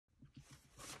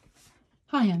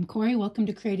Hi, I'm Corey. Welcome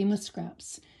to Creating with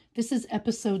Scraps. This is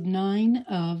episode 9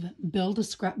 of Build a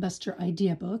Scrapbuster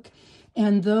Idea Book.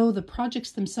 And though the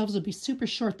projects themselves will be super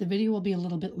short, the video will be a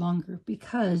little bit longer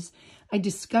because I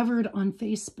discovered on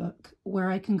Facebook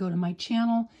where I can go to my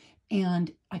channel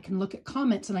and I can look at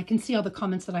comments and I can see all the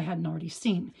comments that I hadn't already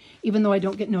seen. Even though I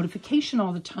don't get notification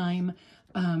all the time,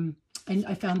 and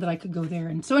I found that I could go there.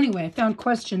 And so anyway, I found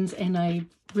questions and I've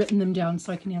written them down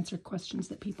so I can answer questions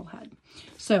that people had.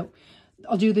 So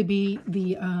I'll do the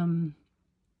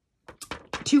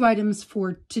 2 items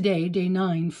for today, day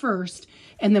 9 first,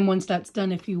 and then once that's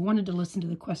done, if you wanted to listen to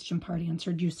the question part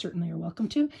answered, you certainly are welcome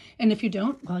to. And if you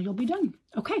don't, well, you'll be done.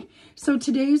 Okay, so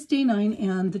today's day 9,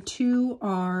 and the 2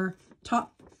 are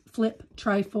top, flip,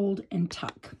 trifold, and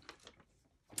tuck.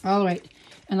 All right,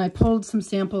 and I pulled some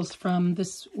samples from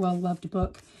this well-loved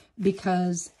book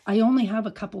because I only have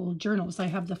a couple of journals. I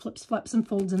have the flips, flaps, and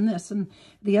folds in this, and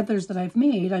the others that I've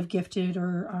made, I've gifted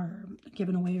or are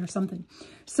given away or something.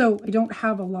 So I don't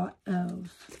have a lot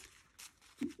of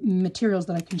materials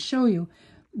that I can show you,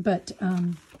 but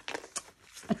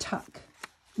a tuck.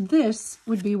 This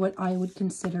would be what I would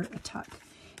consider a tuck.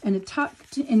 And a tuck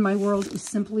in my world is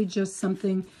simply just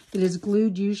something that is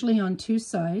glued usually on 2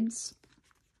 sides.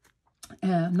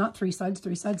 Not 3 sides.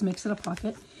 3 sides makes it a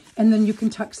pocket. And then you can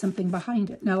tuck something behind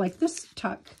it. Now, like this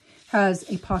tuck has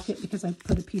a pocket because I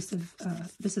put a piece of,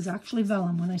 this is actually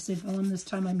vellum. When I say vellum this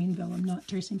time, I mean vellum, not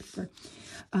tracing paper.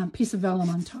 Piece of vellum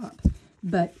on top.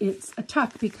 But it's a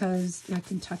tuck because I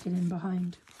can tuck it in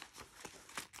behind.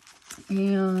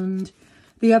 And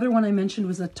the other one I mentioned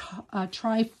was a top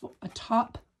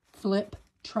flip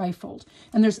trifold.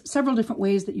 And there's several different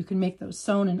ways that you can make those: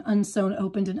 sewn and unsewn,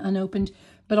 opened and unopened.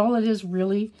 But all it is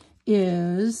really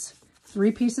is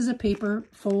 3 pieces of paper,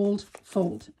 fold,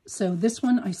 fold. So this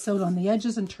one I sewed on the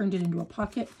edges and turned it into a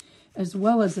pocket as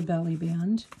well as a belly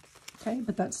band. Okay,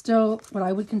 but that's still what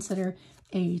I would consider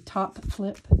a top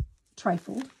flip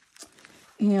trifold.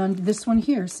 And this one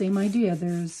here, same idea.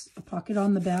 There's a pocket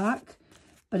on the back,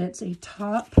 but it's a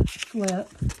top flip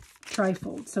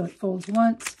trifold. So it folds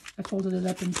once, I folded it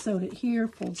up and sewed it here,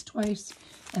 folds twice,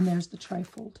 and there's the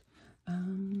trifold.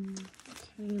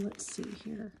 Okay, let's see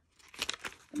here.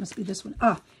 It must be this one.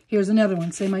 Ah, here's another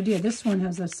one. Same idea. This one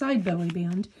has a side belly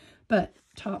band, but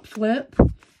top flip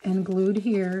and glued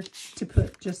here to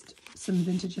put just some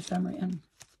vintage ephemera in.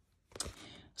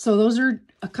 So those are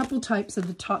a couple types of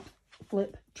the top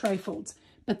flip trifolds.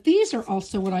 But these are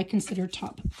also what I consider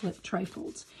top flip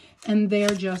trifolds. And they're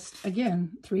just,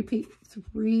 again,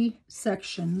 3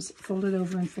 sections folded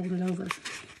over and folded over.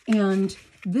 And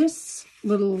this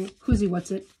little whoosie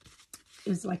what's it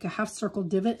is like a half circle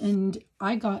divot, and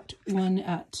I got one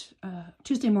at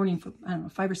Tuesday morning for, I don't know,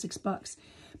 $5 or $6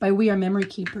 by We Are Memory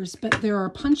Keepers. But there are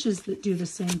punches that do the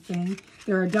same thing.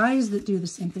 There are dies that do the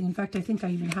same thing. In fact, I think I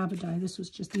even have a die. This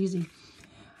was just easy.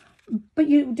 But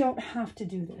you don't have to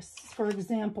do this. For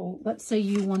example, let's say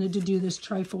you wanted to do this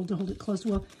trifold to hold it close.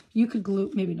 Well, you could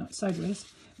glue, maybe not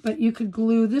sideways, but you could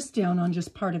glue this down on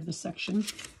just part of the section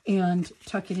and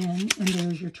tuck it in, and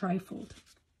there's your trifold.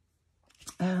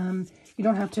 You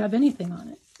don't have to have anything on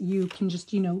it. You can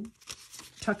just, you know,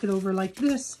 tuck it over like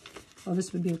this. Oh,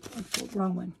 this would be a quadfold,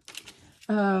 wrong one.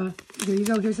 There you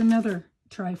go. Here's another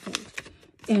trifold.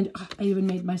 And I even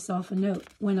made myself a note.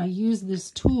 When I use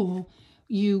this tool,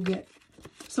 you get,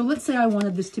 so let's say I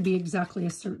wanted this to be exactly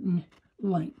a certain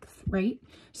length, right?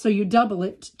 So you double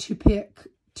it to fit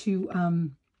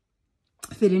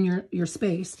in your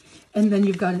space, and then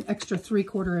you've got an extra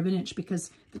 3/4 of an inch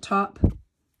because the top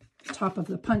of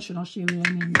the punch, and I'll show you what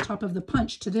I mean, the top of the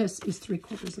punch to this is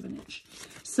 3/4 of an inch.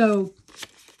 So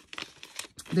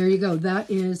there you go. That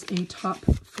is a top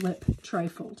flip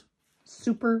trifold.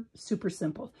 Super, super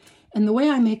simple. And the way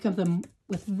I make of them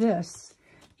with this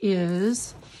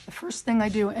is the first thing I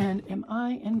do, and am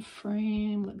I in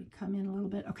frame? Let me come in a little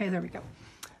bit. Okay, there we go.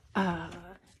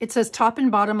 It says top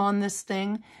and bottom on this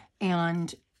thing,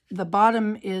 and the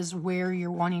bottom is where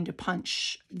you're wanting to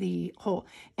punch the hole.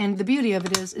 And the beauty of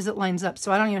it is it lines up,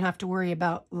 so I don't even have to worry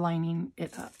about lining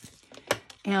it up.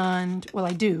 And, well,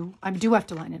 I do have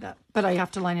to line it up, but I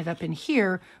have to line it up in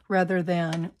here rather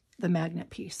than the magnet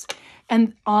piece.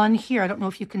 And on here, I don't know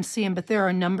if you can see them, but there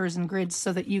are numbers and grids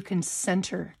so that you can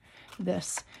center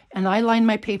this. And I line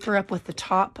my paper up with the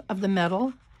top of the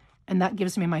metal, and that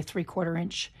gives me my 3/4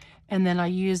 inch. And then I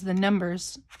use the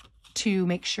numbers to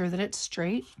make sure that it's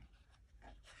straight.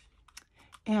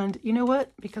 And you know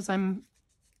what? Because I'm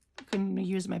going to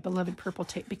use my beloved purple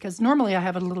tape, because normally I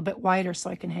have it a little bit wider so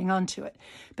I can hang on to it.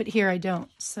 But here I don't.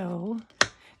 So,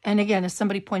 and again, as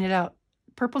somebody pointed out,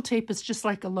 purple tape is just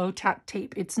like a low tack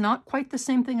tape. It's not quite the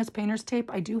same thing as painter's tape.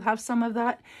 I do have some of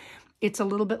that. It's a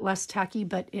little bit less tacky,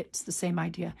 but it's the same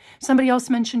idea. Somebody else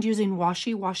mentioned using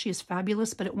washi. Washi is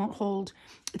fabulous, but it won't hold,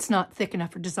 it's not thick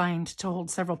enough or designed to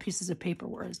hold several pieces of paper,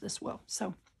 whereas this will.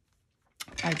 So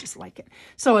I just like it.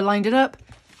 So I lined it up,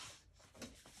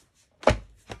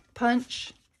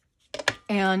 punch,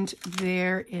 and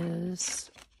there is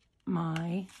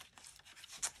my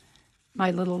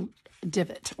little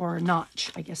divot or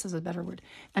notch, I guess is a better word.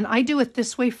 And I do it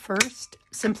this way first,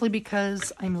 simply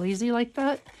because I'm lazy like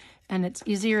that. And it's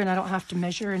easier and I don't have to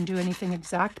measure and do anything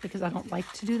exact because I don't like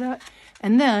to do that.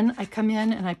 And then I come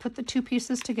in and I put the two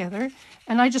pieces together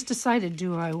and I just decided,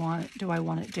 do I want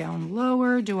it down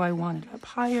lower? Do I want it up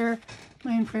higher?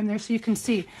 My end frame there. So you can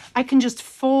see, I can just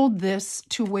fold this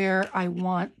to where I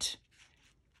want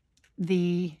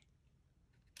the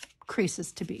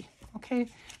creases to be. Okay,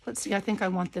 let's see. I think I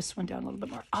want this one down a little bit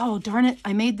more. Oh, darn it.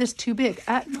 I made this too big.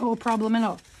 No problem at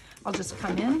all. I'll just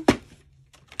come in.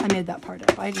 I made that part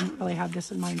up. I didn't really have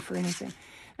this in mind for anything.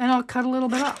 And I'll cut a little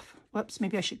bit off. Whoops,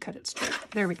 maybe I should cut it straight.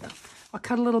 There we go. I'll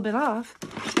cut a little bit off,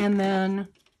 and then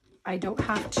I don't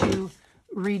have to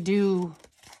redo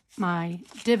my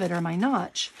divot or my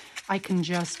notch. I can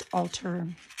just alter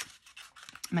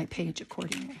my page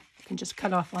accordingly. I can just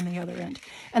cut off on the other end.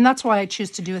 And that's why I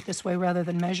choose to do it this way rather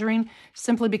than measuring,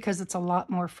 simply because it's a lot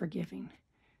more forgiving.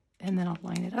 And then I'll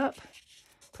line it up,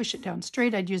 push it down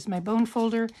straight. I'd use my bone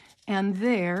folder, and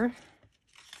there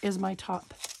is my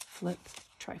top flip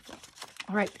trifold.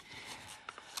 All right.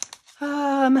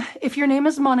 If your name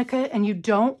is Monica and you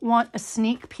don't want a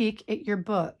sneak peek at your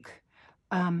book,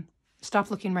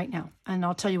 stop looking right now, and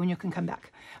I'll tell you when you can come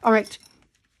back. All right.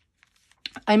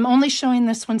 I'm only showing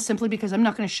this one simply because I'm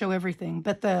not going to show everything,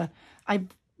 but the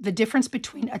difference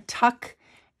between a tuck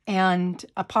and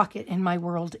a pocket in my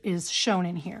world is shown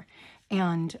in here.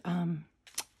 And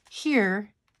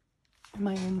here,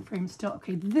 my end frame still,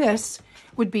 okay, this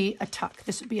would be a tuck.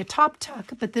 This would be a top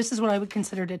tuck, but this is what I would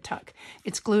consider a tuck.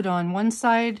 It's glued on one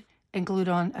side and glued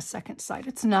on a second side.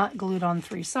 It's not glued on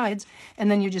three sides.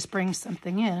 And then you just bring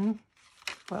something in.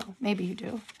 Well, maybe you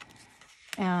do.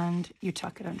 And you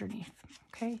tuck it underneath.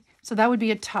 Okay, so that would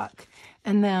be a tuck.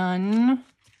 And then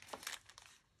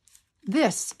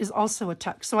this is also a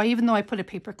tuck. So even though I put a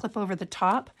paper clip over the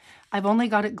top, I've only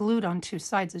got it glued on two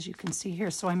sides, as you can see here.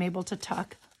 So I'm able to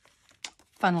tuck,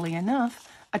 funnily enough,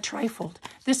 a trifold.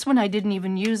 This one I didn't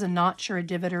even use a notch or a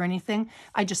divot or anything.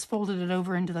 I just folded it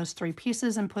over into those three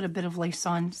pieces and put a bit of lace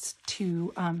on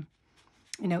to,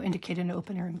 indicate an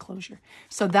open air enclosure.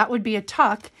 So that would be a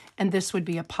tuck, and this would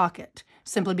be a pocket,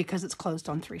 simply because it's closed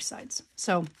on three sides.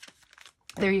 So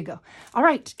there you go. All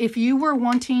right, if you were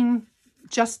wanting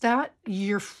just that,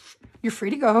 you're free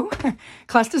to go.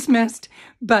 Class dismissed.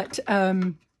 But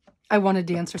I wanted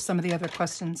to answer some of the other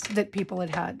questions that people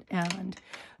had. And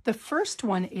the first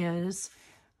one is,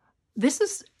 this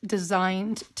is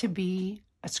designed to be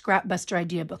a scrap buster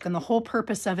idea book. And the whole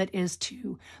purpose of it is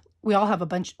to, we all have a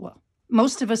bunch, well,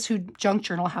 most of us who junk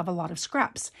journal have a lot of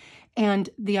scraps. And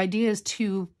the idea is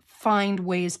to find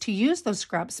ways to use those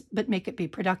scraps, but make it be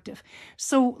productive.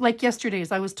 So like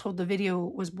yesterday's, I was told the video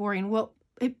was boring. Well,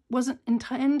 it wasn't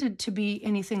intended to be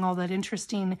anything all that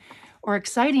interesting or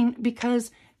exciting, because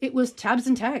it was tabs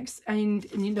and tags. And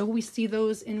we see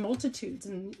those in multitudes,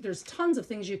 and there's tons of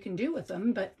things you can do with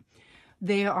them, but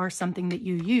they are something that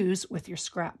you use with your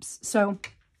scraps. So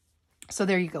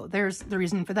there you go. There's the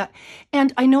reason for that.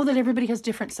 And I know that everybody has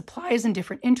different supplies and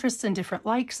different interests and different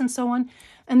likes and so on.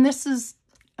 And this is,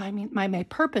 my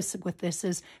purpose with this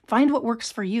is find what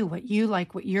works for you, what you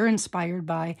like, what you're inspired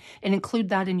by, and include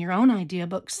that in your own idea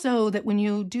book, so that when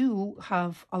you do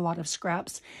have a lot of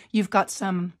scraps, you've got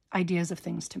some ideas of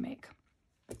things to make.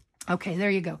 Okay, there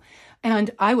you go.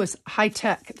 And I was high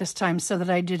tech this time so that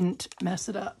I didn't mess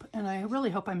it up. And I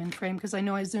really hope I'm in frame, because I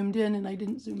know I zoomed in and I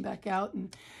didn't zoom back out.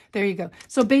 And there you go.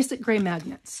 So basic gray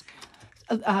magnets.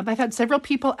 I've had several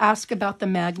people ask about the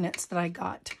magnets that I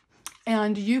got.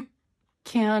 And you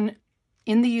can,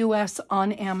 in the US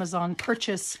on Amazon,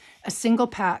 purchase a single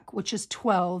pack, which is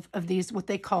 12 of these, what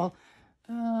they call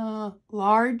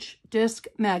large disc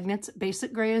magnets.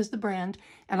 Basic Gray is the brand.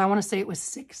 And I want to say it was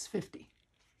 $6.50,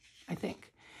 I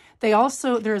think.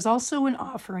 There is also an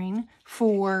offering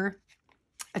for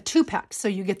a 2-pack. So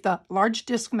you get the large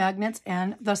disc magnets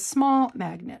and the small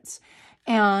magnets.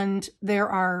 And there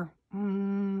are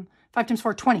 5 times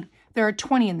 4, 20. There are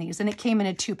 20 in these, and it came in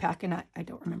a 2-pack, and I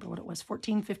don't remember what it was,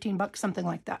 14, 15 bucks, something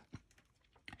like that.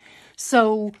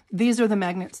 So these are the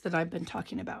magnets that I've been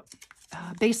talking about.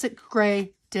 Basic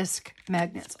Gray disc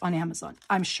magnets on Amazon.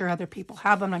 I'm sure other people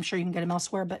have them. I'm sure you can get them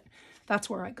elsewhere, but that's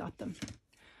where I got them.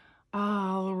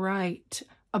 All right,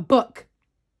 a book.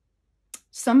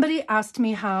 Somebody asked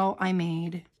me how I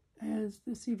made, is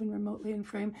this even remotely in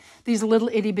frame, these little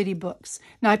itty bitty books.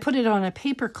 Now I put it on a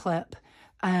paper clip,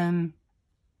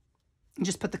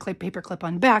 just put the paper clip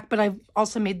on back, but I've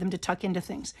also made them to tuck into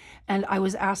things. And I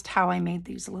was asked how I made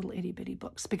these little itty bitty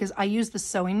books because I use the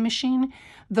sewing machine,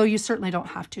 though you certainly don't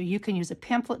have to. You can use a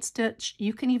pamphlet stitch.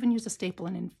 You can even use a staple,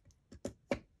 and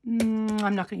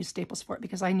I'm not going to use staples for it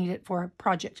because I need it for a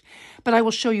project, but I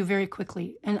will show you very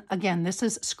quickly. And again, this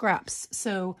is scraps.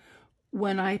 So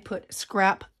when I put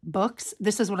scrap books,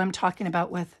 this is what I'm talking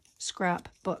about with scrap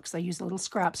books. I use little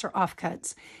scraps or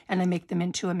offcuts and I make them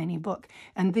into a mini book.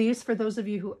 And these, for those of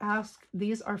you who ask,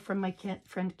 these are from my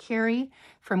friend Carrie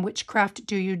from Witchcraft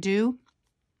Do You Do.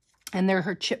 And they're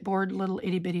her chipboard little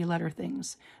itty bitty letter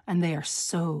things. And they are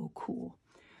so cool.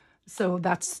 So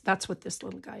that's what this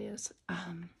little guy is.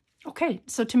 Okay,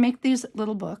 so to make these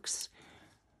little books,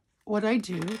 what I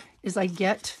do is I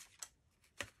get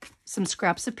some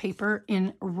scraps of paper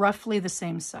in roughly the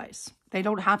same size. They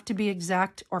don't have to be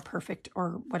exact or perfect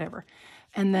or whatever.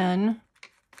 And then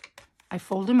I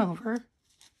fold them over,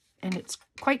 and it's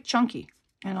quite chunky.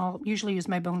 And I'll usually use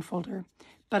my bone folder,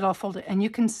 but I'll fold it. And you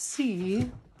can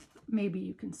see, maybe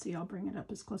you can see, I'll bring it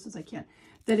up as close as I can,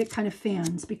 that it kind of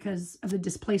fans because of the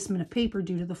displacement of paper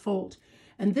due to the fold.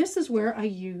 And this is where I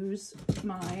use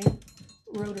my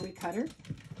rotary cutter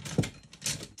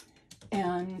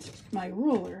and my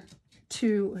ruler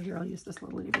to, here, I'll use this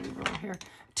little itty bitty ruler here,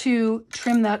 to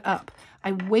trim that up.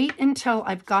 I wait until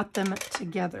I've got them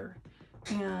together.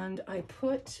 And I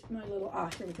put my little,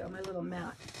 here we go, my little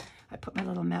mat. I put my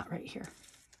little mat right here.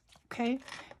 Okay.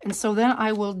 And so then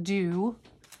I will do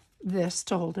this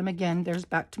to hold them. Again, there's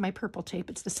back to my purple tape.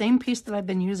 It's the same piece that I've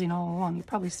been using all along. You're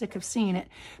probably sick of seeing it,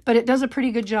 but it does a pretty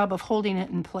good job of holding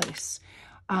it in place.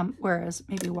 Whereas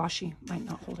maybe washi might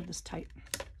not hold it as tight.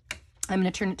 I'm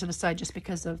going to turn it to the side just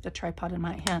because of the tripod in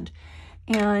my hand.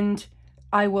 And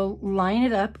I will line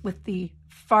it up with the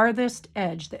farthest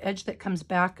edge, the edge that comes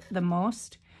back the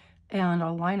most, and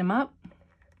I'll line them up.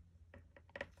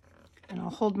 And I'll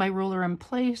hold my ruler in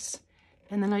place,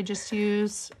 and then I just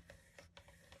use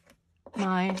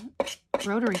my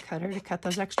rotary cutter to cut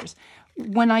those extras.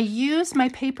 When I use my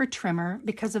paper trimmer,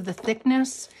 because of the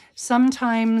thickness,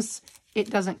 sometimes it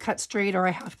doesn't cut straight, or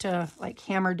I have to like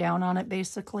hammer down on it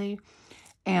basically.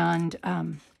 And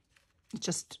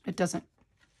it doesn't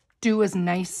do as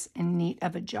nice and neat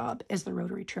of a job as the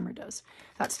rotary trimmer does.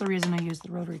 That's the reason I use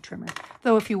the rotary trimmer.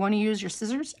 Though if you want to use your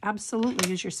scissors, absolutely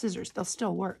use your scissors. They'll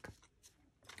still work.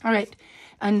 All right,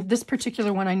 and this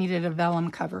particular one I needed a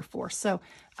vellum cover for. So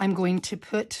I'm going to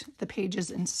put the pages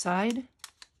inside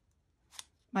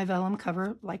my vellum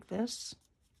cover like this.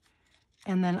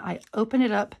 And then I open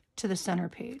it up to the center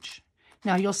page.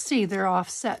 Now you'll see they're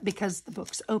offset because the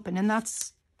book's open, and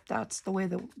that's the way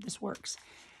that this works.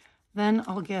 Then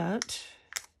I'll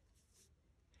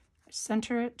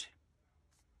center it,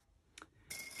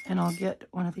 and I'll get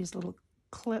one of these little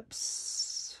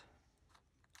clips.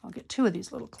 I'll get two of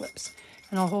these little clips,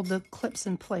 and I'll hold the clips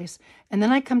in place. And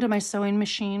then I come to my sewing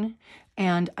machine,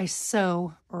 and I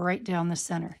sew right down the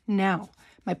center. Now,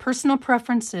 my personal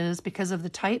preference is, because of the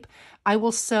type, I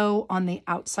will sew on the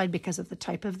outside because of the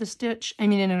type of the stitch. I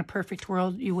mean, in a perfect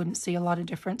world, you wouldn't see a lot of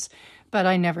difference, but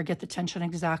I never get the tension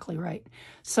exactly right.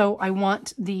 So I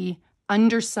want the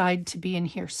underside to be in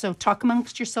here. So talk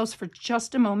amongst yourselves for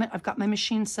just a moment. I've got my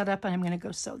machine set up, and I'm going to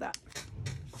go sew that.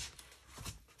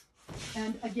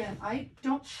 And again, I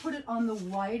don't put it on the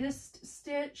widest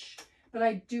stitch, but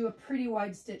I do a pretty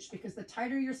wide stitch because the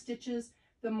tighter your stitches,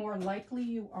 the more likely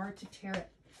you are to tear it.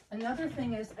 Another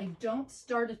thing is I don't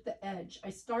start at the edge. I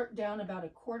start down about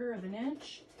 1/4 of an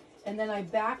inch, and then I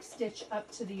back stitch up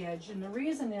to the edge. And the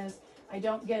reason is I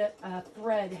don't get a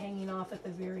thread hanging off at the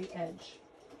very edge.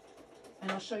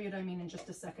 And I'll show you what I mean in just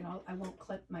a second. I won't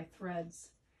clip my threads.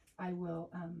 I will,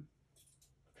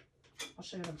 I'll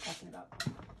show you what I'm talking about.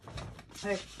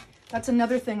 Okay, that's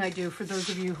another thing I do for those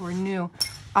of you who are new.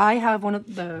 I have one of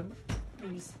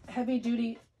these heavy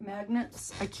duty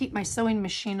magnets. I keep my sewing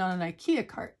machine on an IKEA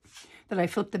cart that I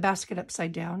flip the basket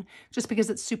upside down just because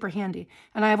it's super handy.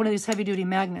 And I have one of these heavy duty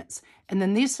magnets. And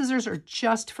then these scissors are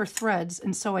just for threads.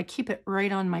 And so I keep it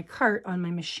right on my cart, on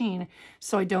my machine,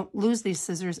 so I don't lose these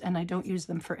scissors and I don't use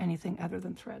them for anything other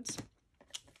than threads.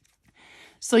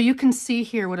 So you can see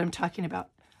here what I'm talking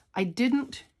about. I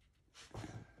didn't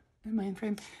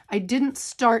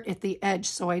start at the edge,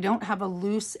 so I don't have a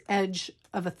loose edge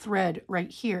of a thread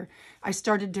right here. I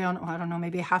started down, I don't know,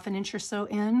 maybe 1/2 inch or so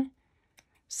in,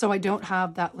 so I don't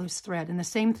have that loose thread. And the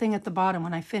same thing at the bottom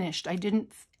when I finished. I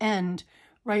didn't end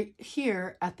right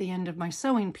here at the end of my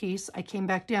sewing piece, I came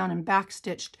back down and back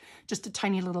stitched just a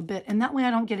tiny little bit. And that way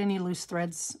I don't get any loose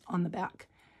threads on the back.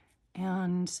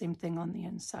 And same thing on the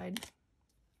inside.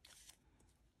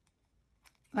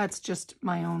 That's just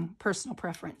my own personal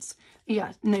preference.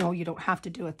 Yeah, no, you don't have to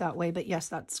do it that way, but yes,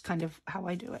 that's kind of how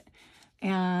I do it.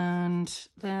 And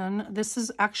then this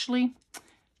is actually,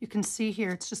 you can see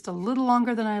here, it's just a little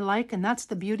longer than I like, and that's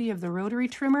the beauty of the rotary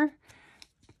trimmer.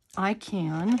 I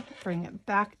can bring it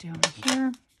back down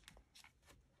here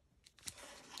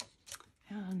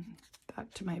and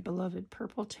back to my beloved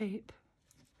purple tape.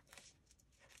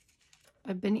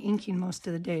 I've been inking most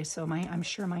of the day, so I'm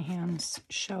sure my hands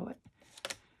show it.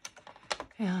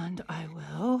 And I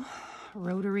will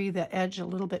rotary the edge a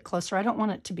little bit closer. I don't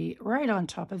want it to be right on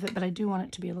top of it, but I do want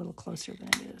it to be a little closer than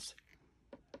it is.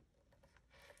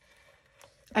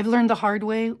 I've learned the hard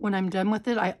way, when I'm done with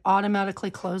it, I automatically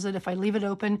close it. If I leave it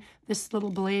open, this little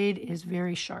blade is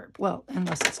very sharp. Well,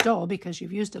 unless it's dull because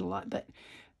you've used it a lot, but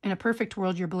in a perfect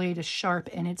world, your blade is sharp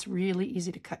and it's really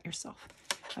easy to cut yourself.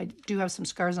 I do have some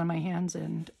scars on my hands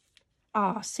and,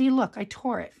 see, look, I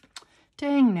tore it.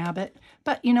 Dang nabbit.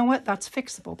 But you know what? That's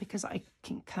fixable because I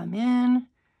can come in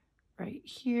right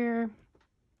here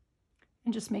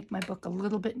and just make my book a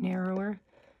little bit narrower.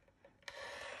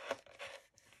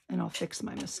 And I'll fix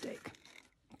my mistake.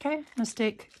 Okay,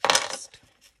 mistake fixed.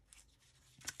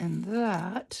 And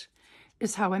that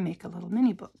is how I make a little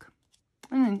mini book.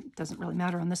 And it doesn't really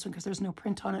matter on this one because there's no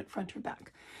print on it, front or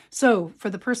back. So for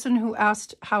the person who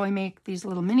asked how I make these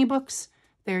little mini books,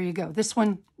 there you go. This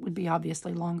one would be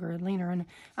obviously longer and leaner, and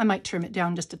I might trim it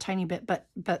down just a tiny bit, but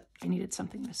I needed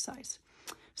something this size.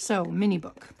 So, mini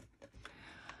book.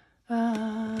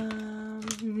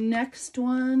 Next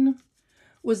one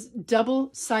was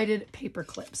double-sided paper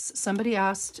clips. Somebody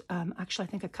asked, actually I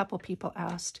think a couple people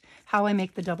asked, how I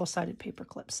make the double-sided paper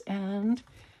clips, and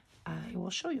I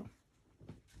will show you.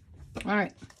 All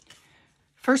right.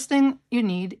 First thing you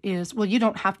need is, well, you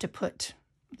don't have to put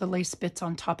the lace bits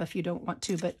on top if you don't want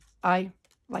to, but I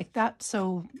like that,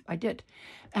 so I did.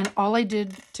 And all I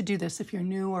did to do this, if you're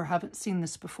new or haven't seen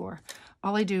this before,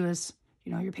 all I do is,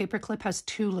 you know, your paper clip has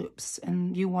 2 loops,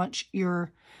 and you want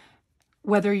your,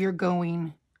 whether you're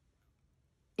going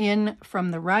in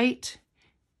from the right,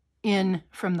 in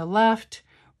from the left,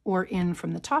 or in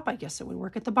from the top, I guess it would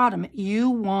work at the bottom, you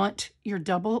want your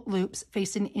double loops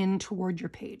facing in toward your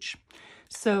page.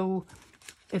 So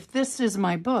if this is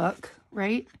my book,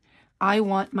 right, I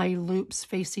want my loops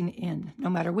facing in. No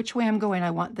matter which way I'm going, I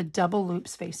want the double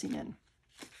loops facing in.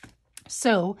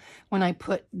 So when I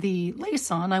put the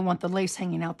lace on, I want the lace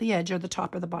hanging out the edge or the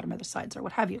top or the bottom or the sides or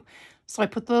what have you. So I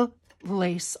put the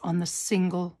lace on the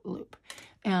single loop.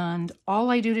 And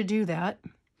all I do to do that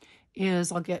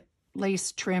is I'll get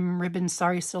lace, trim, ribbon,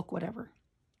 sari, silk, whatever.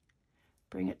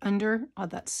 Bring it under on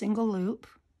that single loop.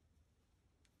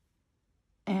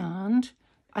 And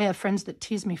I have friends that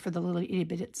tease me for the little itty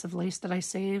bits of lace that I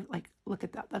save. Like, look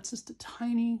at that. That's just a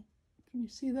tiny, can you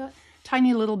see that?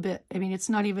 Tiny little bit. I mean, it's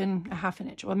not even a half an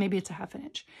inch. Well, maybe it's a half an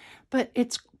inch. But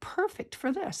it's perfect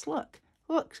for this. Look,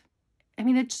 look. I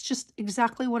mean, it's just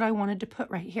exactly what I wanted to put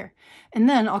right here. And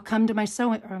then I'll come to my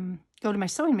sewing, go to my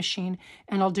sewing machine,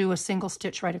 and I'll do a single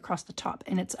stitch right across the top.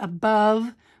 And it's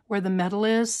above where the metal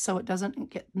is, so it doesn't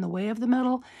get in the way of the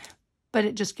metal, but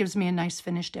it just gives me a nice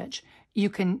finished edge. You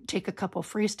can take a couple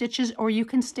free stitches or you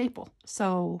can staple.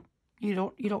 So you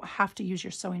don't have to use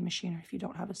your sewing machine if you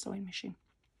don't have a sewing machine.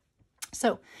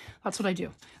 So that's what I do.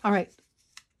 All right.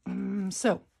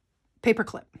 So paper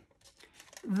clip.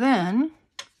 Then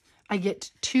I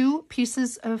get 2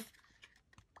 pieces of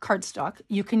cardstock.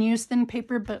 You can use thin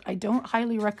paper, but I don't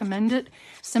highly recommend it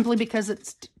simply because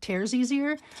it tears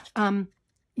easier.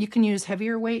 You can use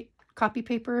heavier weight copy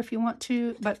paper if you want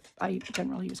to, but I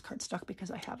generally use cardstock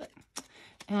because I have it.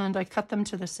 And I cut them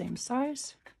to the same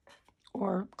size,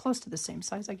 or close to the same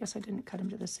size. I guess I didn't cut them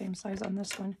to the same size on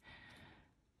this one.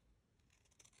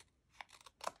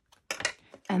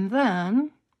 And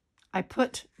then I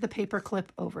put the paper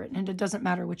clip over it, and it doesn't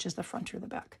matter which is the front or the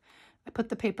back. I put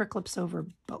the paper clips over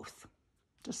both,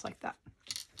 just like that.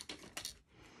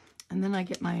 And then I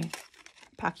get my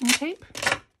packing tape.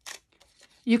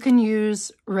 You can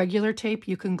use regular tape.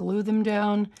 You can glue them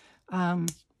down.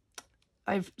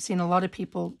 I've seen a lot of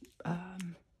people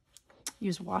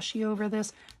use washi over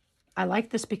this. I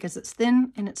like this because it's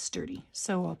thin and it's sturdy.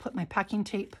 So I'll put my packing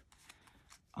tape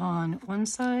on one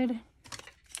side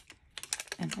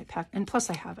and and plus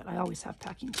I have it. I always have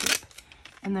packing tape.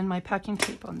 And then my packing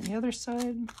tape on the other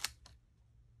side.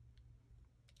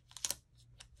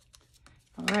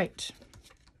 All right.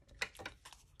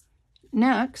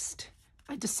 Next,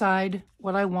 I decide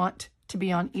what I want to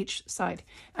be on each side.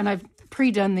 And I've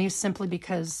pre-done these simply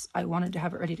because I wanted to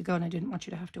have it ready to go and I didn't want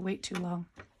you to have to wait too long.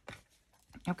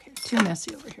 Okay, too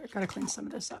messy over here. Got to clean some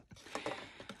of this up.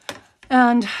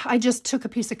 And I just took a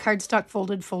piece of cardstock,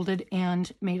 folded,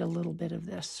 and made a little bit of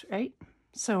this, right?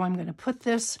 So I'm going to put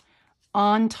this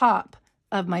on top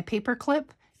of my paper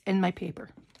clip and my paper.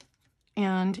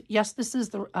 And yes, this is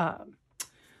the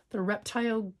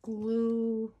Reptile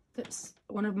glue that's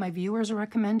one of my viewers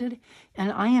recommended.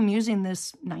 And I am using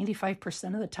this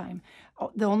 95% of the time.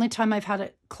 The only time I've had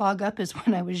it clog up is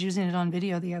when I was using it on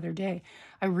video the other day.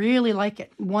 I really like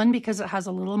it. One, because it has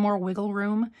a little more wiggle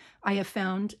room. I have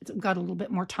found it's got a little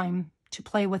bit more time to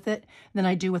play with it than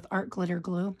I do with art glitter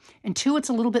glue. And two, it's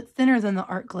a little bit thinner than the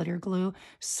art glitter glue,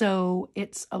 so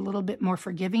it's a little bit more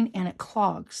forgiving and it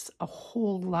clogs a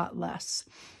whole lot less.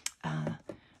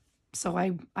 So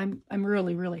I'm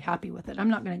really, really happy with it. I'm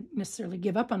not going to necessarily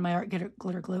give up on my art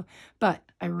glitter glue, but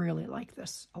I really like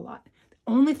this a lot.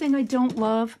 The only thing I don't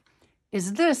love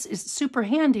is this is super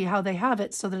handy how they have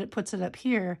it so that it puts it up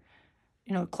here,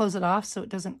 you know, close it off so it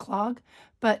doesn't clog.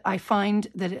 But I find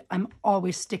that I'm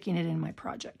always sticking it in my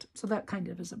project. So that kind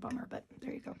of is a bummer, but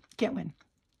there you go. Can't win.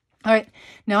 All right,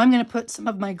 now I'm going to put some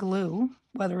of my glue,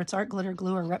 whether it's art glitter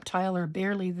glue or Reptile or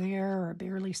Barely There or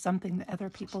Barely something that other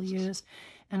people use,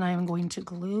 and I am going to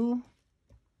glue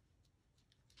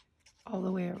all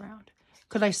the way around.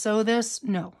 Could I sew this?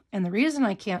 No. And the reason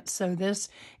I can't sew this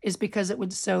is because it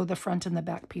would sew the front and the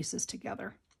back pieces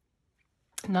together.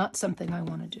 Not something I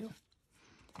want to do.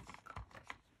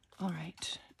 All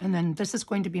right, and then this is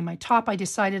going to be my top. I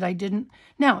decided I didn't.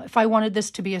 Now, if I wanted this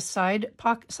to be a side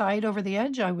over the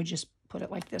edge, I would just put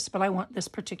it like this, but I want this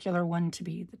particular one to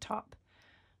be the top.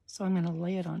 So I'm going to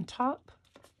lay it on top.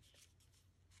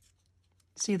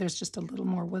 See, there's just a little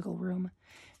more wiggle room.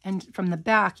 And from the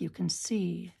back, you can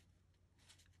see,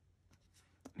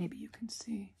 maybe you can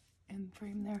see in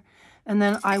frame there. And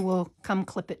then I will come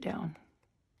clip it down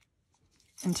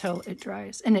until it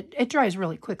dries. And it dries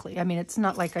really quickly. I mean, it's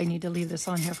not like I need to leave this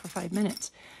on here for 5 minutes,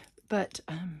 but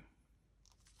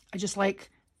I just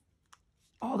like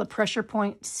all the pressure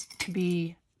points to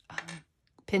be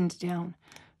pinned down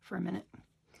for a minute.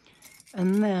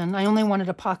 And then I only wanted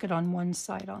a pocket on one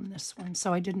side on this one,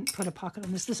 so I didn't put a pocket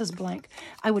on this. This is blank.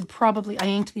 I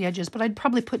inked the edges, but I'd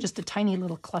probably put just a tiny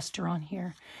little cluster on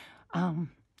here,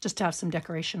 just to have some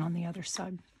decoration on the other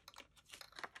side.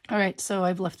 All right, so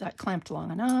I've left that clamped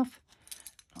long enough.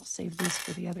 I'll save these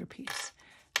for the other piece.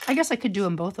 I guess I could do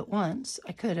them both at once.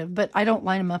 I could have, but I don't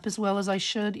line them up as well as I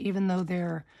should, even though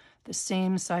they're the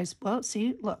same size. Well,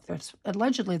 see, look, they're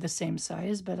allegedly the same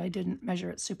size, but I didn't measure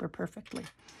it super perfectly.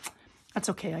 That's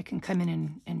okay. I can come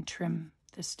in and trim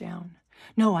this down.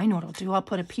 No, I know what I'll do. I'll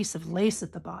put a piece of lace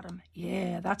at the bottom.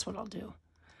 Yeah, that's what I'll do.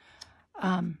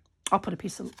 I'll put a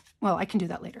piece of, well, I can do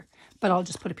that later, but I'll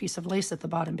just put a piece of lace at the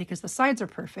bottom because the sides are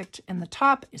perfect and the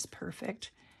top is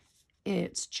perfect.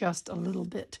 It's just a little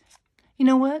bit, you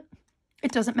know what?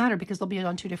 It doesn't matter because they'll be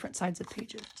on 2 different sides of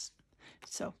pages.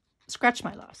 So scratch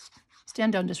my loss.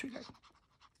 Stand down, disregard.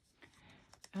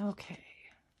 Okay.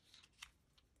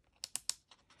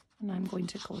 And I'm going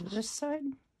to glue this side.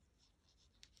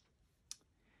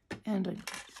 And I do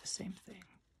the same thing.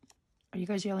 Are you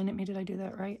guys yelling at me? Did I do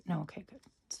that right? No, okay, good.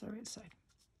 It's the right side.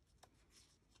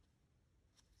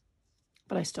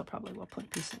 But I still probably will put a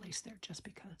piece of lace there just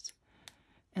because.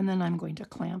 And then I'm going to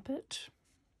clamp it.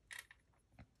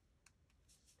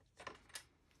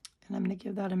 And I'm going to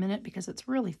give that a minute because it's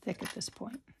really thick at this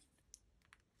point.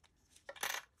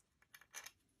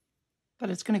 But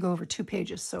it's going to go over 2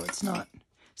 pages, so it's not.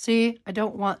 See, I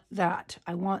don't want that.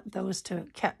 I want those to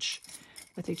catch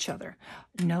with each other.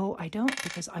 No, I don't,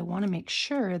 because I want to make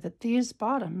sure that these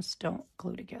bottoms don't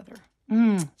glue together.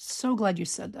 So glad you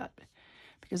said that,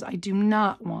 because I do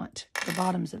not want the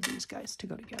bottoms of these guys to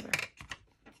go together,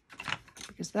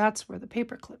 because that's where the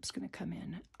paper clip's going to come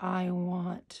in. I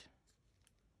want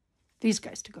these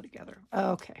guys to go together.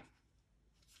 Okay.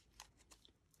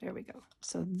 There we go.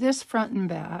 So this front and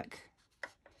back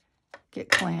get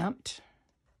clamped.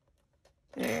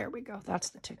 There we go. That's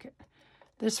the ticket.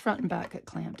 This front and back get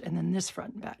clamped, and then this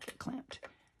front and back get clamped.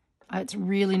 It's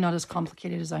really not as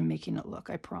complicated as I'm making it look,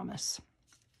 I promise.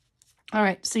 All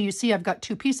right, so you see I've got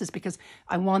 2 pieces because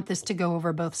I want this to go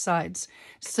over both sides.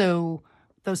 So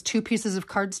those 2 pieces of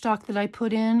cardstock that I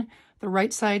put in, the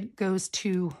right side goes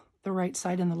to the right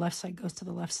side and the left side goes to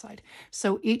the left side.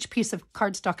 So each piece of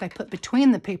cardstock I put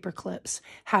between the paper clips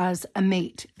has a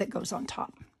mate that goes on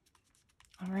top.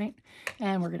 All right,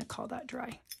 and we're going to call that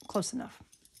dry. Close enough.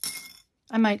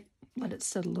 I might let it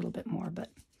sit a little bit more, but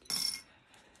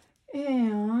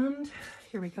And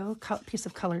here we go, piece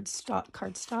of colored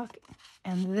cardstock.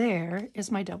 And there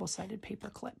is my double-sided paper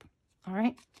clip. All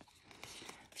right.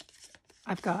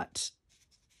 I've got,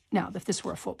 now if this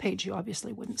were a full page, you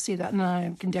obviously wouldn't see that. And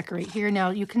I can decorate here. Now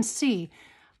you can see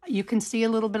a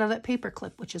little bit of that paper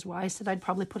clip, which is why I said I'd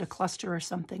probably put a cluster or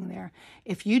something there.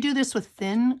 If you do this with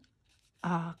thin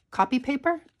copy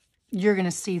paper, you're going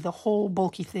to see the whole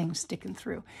bulky thing sticking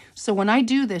through. So when I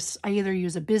do this, I either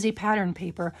use a busy pattern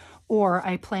paper or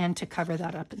I plan to cover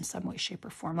that up in some way, shape, or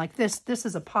form. Like this. This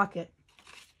is a pocket.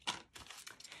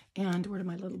 And where did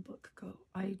my little book go?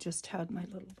 I just had my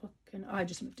little book and I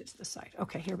just moved it to the side.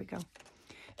 Okay, here we go.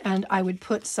 And I would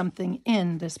put something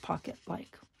in this pocket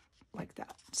like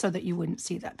that so that you wouldn't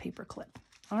see that paper clip.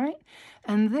 All right.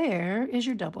 And there is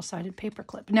your double-sided paper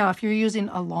clip. Now, if you're using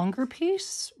a longer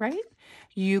piece, right,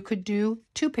 you could do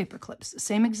 2 paper clips.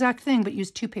 Same exact thing, but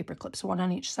use 2 paper clips, 1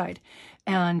 on each side.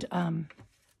 And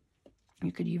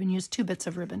you could even use 2 bits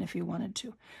of ribbon if you wanted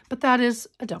to. But that is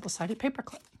a double-sided paper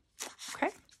clip. Okay.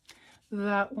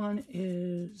 That one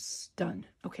is done.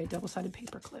 Okay, double-sided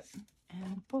paper clip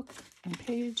and book and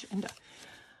page and done.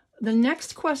 The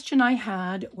next question I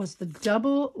had was the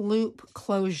double loop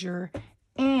closure,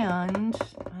 and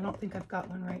I don't think I've got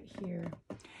one right here.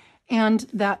 And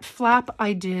that flap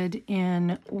I did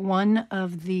in one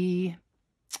of the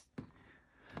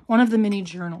mini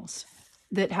journals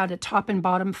that had a top and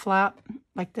bottom flap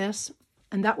like this.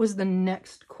 And that was the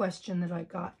next question that I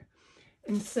got.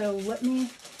 And so I'm going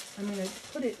to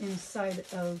put it inside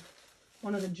of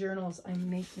one of the journals I'm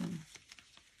making.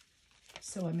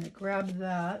 So I'm going to grab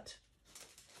that.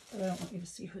 But I don't want you to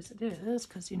see whose it is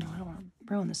because, you know, I don't want to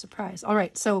ruin the surprise. All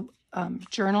right, so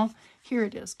journal, here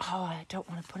it is. Oh, I don't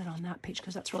want to put it on that page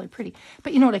because that's really pretty.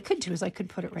 But you know what I could do is I could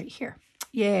put it right here.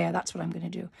 Yeah, that's what I'm going to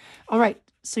do. All right,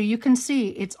 so you can see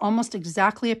it's almost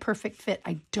exactly a perfect fit.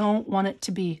 I don't want it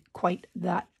to be quite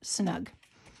that snug.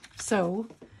 So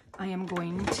I am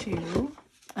going to,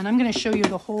 and I'm going to show you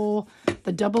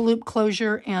the double loop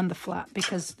closure and the flap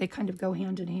because they kind of go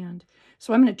hand in hand.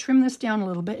 So I'm going to trim this down a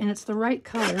little bit, and it's the right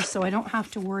color, so I don't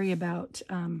have to worry about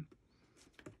a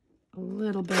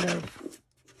little bit of,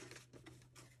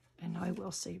 and I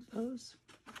will save those.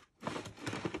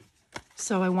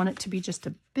 So I want it to be just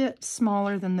a bit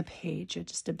smaller than the page,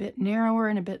 just a bit narrower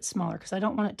and a bit smaller because I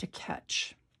don't want it to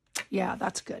catch. Yeah,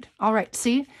 that's good. All right,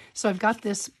 see? So I've got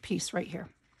this piece right here.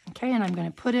 Okay, and I'm going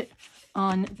to put it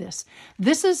on this.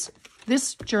 This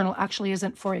journal actually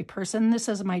isn't for a person. This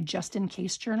is my just in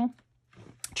case journal.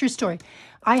 True story.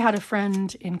 I had a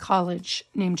friend in college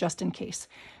named Just in Case,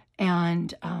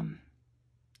 and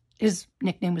his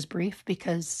nickname was Brief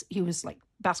because he was like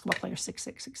basketball player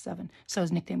 6'6", 6'7", so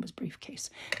his nickname was Briefcase,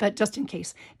 but Just in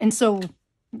Case. And so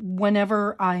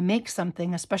whenever I make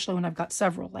something, especially when I've got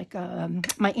several, like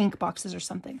my ink boxes or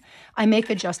something, I make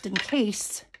a Just in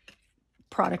Case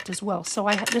product as well. So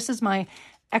this is my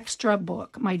extra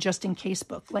book, my just in case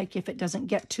book, like if it doesn't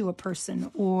get to a person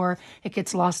or it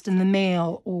gets lost in the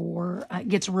mail or it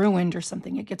gets ruined or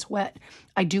something, it gets wet.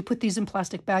 I do put these in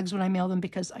plastic bags when I mail them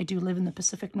because I do live in the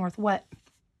Pacific Northwest.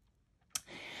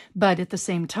 But at the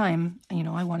same time, you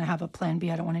know, I want to have a plan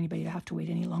B. I don't want anybody to have to wait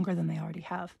any longer than they already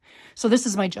have. So this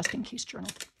is my just in case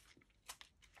journal.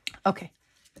 Okay.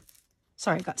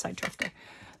 Sorry, I got sidetracked there.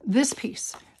 This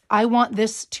piece, I want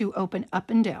this to open up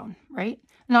and down, right?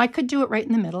 Now, I could do it right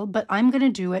in the middle, but I'm going to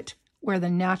do it where the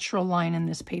natural line in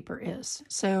this paper is.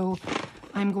 So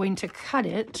I'm going to cut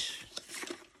it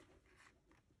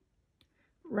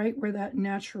right where that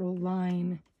natural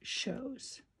line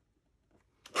shows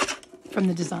from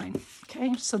the design.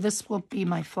 Okay, so this will be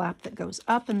my flap that goes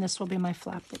up, and this will be my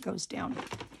flap that goes down.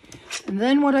 And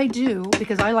then what I do,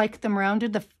 because I like them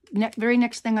rounded, the very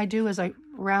next thing I do is I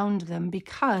round them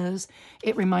because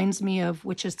it reminds me of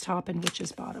which is top and which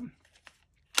is bottom.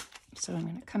 So I'm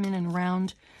going to come in and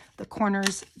round the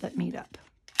corners that meet up.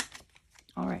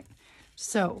 All right,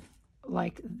 so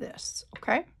like this,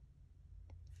 okay?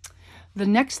 The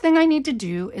next thing I need to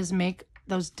do is make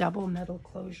those double metal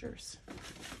closures.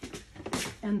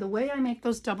 And the way I make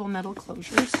those double metal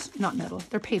closures, not metal,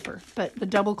 they're paper, but the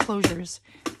double closures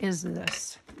is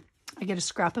this. I get a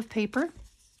scrap of paper,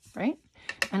 right?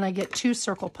 And I get 2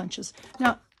 circle punches.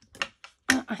 Now,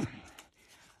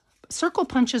 circle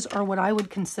punches are what I would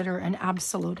consider an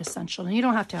absolute essential. And you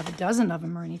don't have to have a dozen of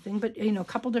them or anything, but, you know, a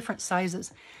couple different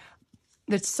sizes.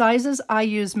 The sizes I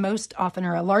use most often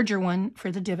are a larger one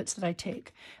for the divots that I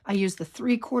take. I use the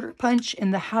 3/4 punch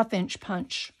and the 1/2 inch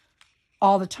punch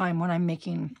all the time when I'm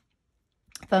making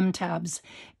thumb tabs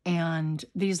and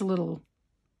these little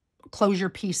closure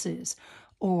pieces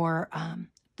or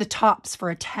the tops for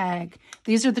a tag.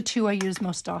 These are the two I use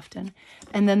most often.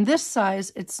 And then this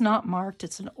size, it's not marked.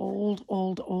 It's an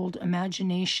old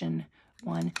Imagination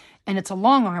one. And it's a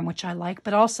long arm, which I like,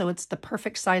 but also it's the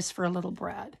perfect size for a little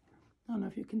Brad. I don't know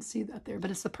if you can see that there,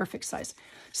 but it's the perfect size.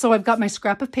 So I've got my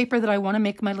scrap of paper that I want to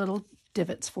make my little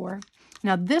divots for.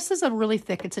 Now this is a really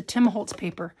thick, it's a Tim Holtz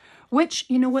paper, which,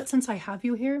 you know what, since I have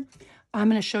you here, I'm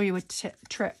going to show you a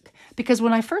trick. Because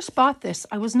when I first bought this,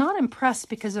 I was not impressed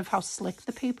because of how slick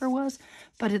the paper was,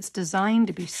 but it's designed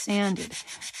to be sanded.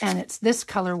 And it's this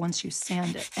color once you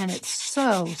sand it. And it's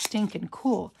so stinking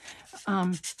cool.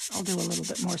 I'll do a little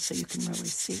bit more so you can really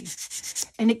see.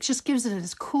 And it just gives it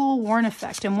this cool, worn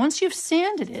effect. And once you've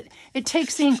sanded it, it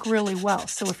takes ink really well.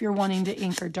 So if you're wanting to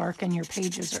ink or darken your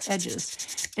pages or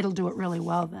edges, it'll do it really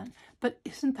well then. But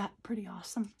isn't that pretty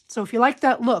awesome? So if you like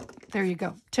that look, there you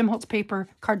go. Tim Holtz paper,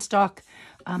 cardstock.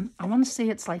 I want to say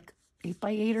it's like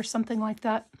 8x8 or something like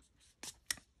that.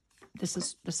 This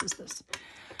is this.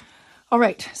 All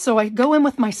right, so I go in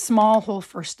with my small hole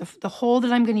first, the hole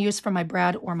that I'm going to use for my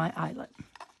brad or my eyelet.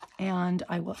 And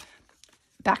I will,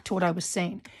 back to what I was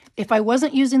saying. If I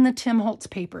wasn't using the Tim Holtz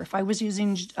paper, if I was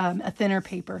using a thinner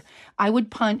paper, I would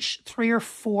punch 3 or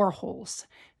 4 holes,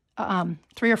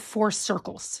 3 or 4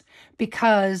 circles,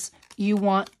 because you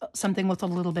want something with a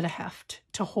little bit of heft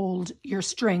to hold your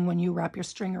string when you wrap your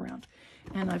string around.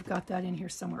 And I've got that in here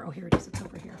somewhere. Oh, here it is. It's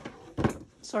over here.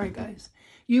 Sorry, guys.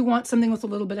 You want something with a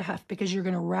little bit of heft because you're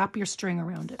going to wrap your string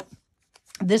around it.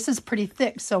 This is pretty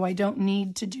thick, so I don't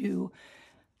need to do,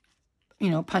 you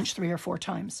know, punch 3 or 4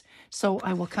 times. So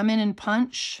I will come in and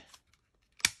punch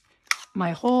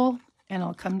my hole, and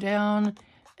I'll come down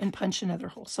and punch another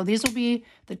hole. So these will be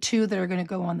the 2 that are going to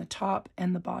go on the top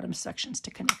and the bottom sections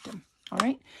to connect them. All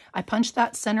right. I punch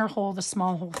that center hole, the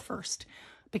small hole first,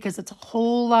 because it's a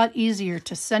whole lot easier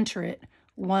to center it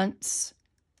once.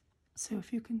 So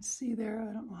if you can see there,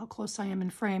 I don't know how close I am in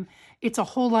frame. It's a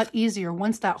whole lot easier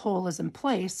once that hole is in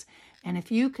place. And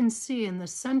if you can see in the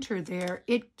center there,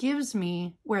 it gives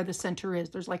me where the center is.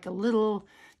 There's like a little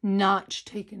notch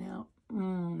taken out. I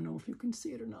don't know if you can see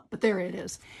it or not, but there it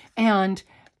is. And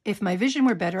if my vision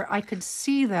were better, I could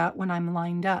see that when I'm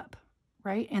lined up,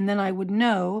 right? And then I would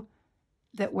know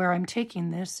that where I'm taking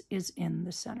this is in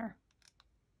the center.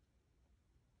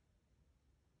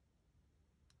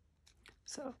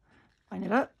 So line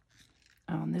it up.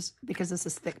 This, because this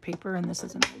is thick paper and this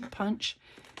is an old punch,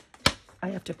 I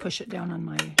have to push it down on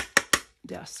my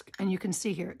desk. And you can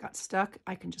see here it got stuck.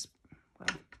 I can just,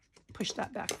 well, push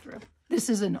that back through. This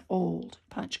is an old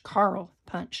punch, Carl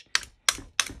punch.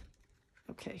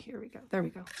 Okay, here we go. There we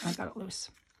go. I got it loose.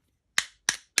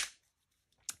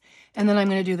 And then I'm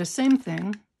going to do the same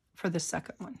thing for the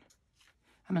second one.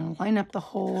 I'm going to line up the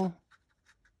hole.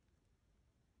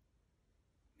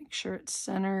 Make sure it's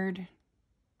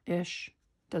centered-ish.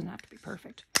 Doesn't have to be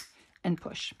perfect. And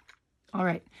push. All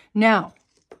right. Now,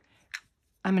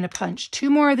 I'm going to punch 2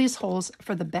 more of these holes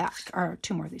for the back, or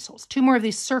 2 more of these holes, 2 more of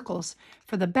these circles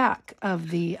for the back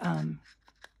of the,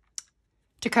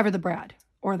 to cover the brad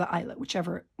or the eyelet,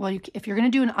 whichever. Well, if you're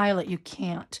going to do an eyelet, you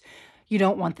can't. You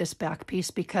don't want this back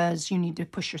piece because you need to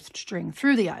push your string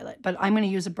through the eyelet. But I'm going to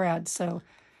use a brad, so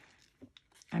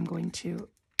I'm going to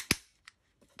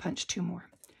punch 2 more.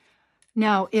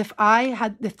 Now, if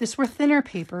this were thinner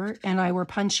paper and I were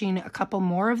punching a couple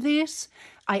more of these,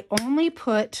 I only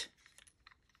put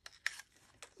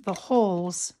the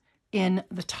holes in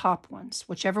the top ones,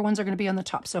 whichever ones are going to be on the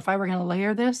top. So if I were going to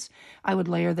layer this, I would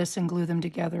layer this and glue them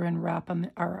together and wrap them,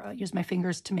 or use my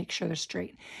fingers to make sure they're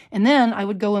straight. And then I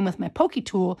would go in with my pokey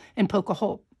tool and poke a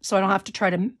hole, so I don't have to try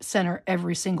to center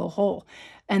every single hole.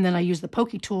 And then I use the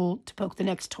pokey tool to poke the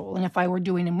next hole. And if I were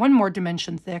doing in 1 more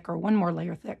dimension thick or 1 more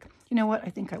layer thick, you know what? I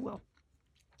think I will,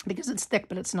 because it's thick,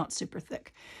 but it's not super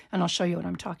thick. And I'll show you what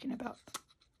I'm talking about.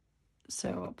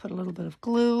 So I'll put a little bit of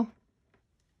glue,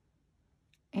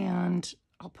 and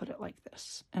I'll put it like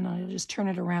this. And I'll just turn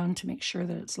it around to make sure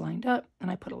that it's lined up.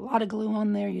 And I put a lot of glue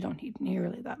on there. You don't need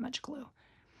nearly that much glue.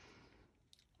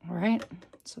 All right,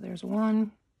 so there's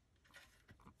 1.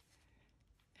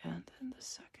 And then the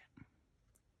second.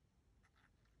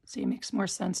 See, it makes more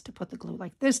sense to put the glue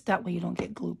like this. That way you don't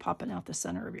get glue popping out the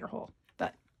center of your hole.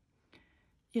 But,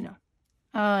 you know,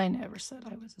 I never said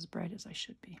I was as bright as I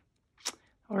should be.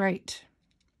 All right.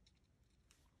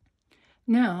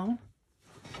 Now,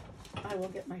 I will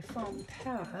get my foam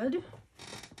pad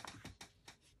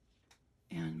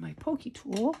and my pokey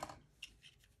tool,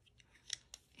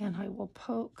 and I will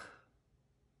poke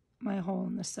my hole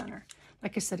in the center.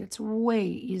 Like I said, it's way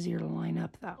easier to line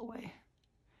up that way.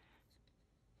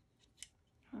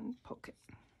 And poke it.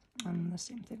 And the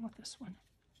same thing with this one.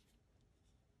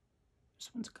 This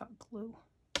one's got glue.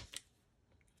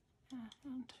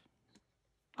 And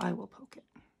I will poke it.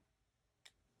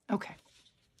 Okay,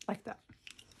 like that.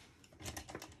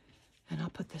 And I'll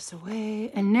put this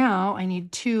away. And now I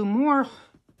need 2 more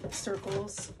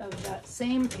circles of that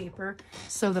same paper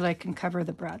so that I can cover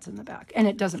the brads in the back. And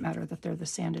it doesn't matter that they're the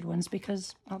sanded ones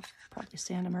because I'll probably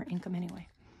sand them or ink them anyway.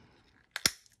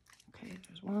 Okay,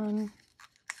 there's 1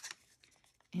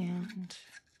 and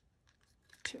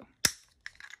 2.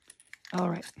 All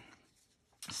right,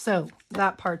 so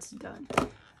that part's done.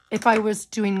 If I was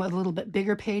doing a little bit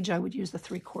bigger page, I would use the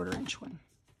 3/4 inch one.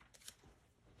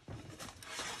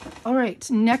 All right,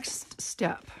 next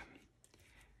step.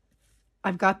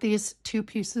 I've got these 2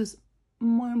 pieces.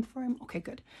 Okay,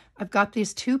 good. I've got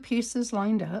these 2 pieces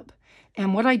lined up.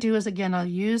 And what I do is, again, I'll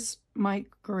use my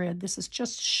grid. This is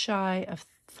just shy of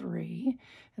 3.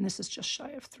 And this is just shy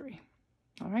of 3.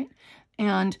 All right.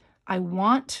 And I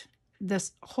want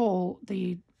this whole,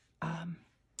 the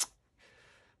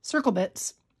circle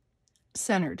bits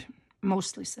centered,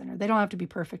 mostly centered. They don't have to be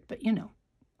perfect, but you know,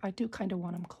 I do kind of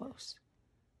want them close.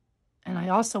 And I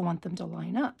also want them to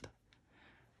line up.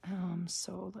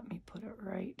 So let me put it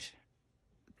right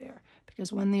there.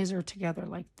 Because when these are together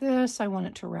like this, I want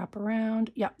it to wrap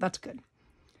around. Yeah, that's good.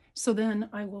 So then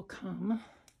I will come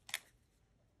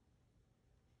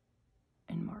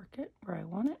and mark it where I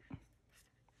want it.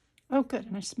 Oh, good.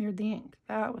 And I smeared the ink.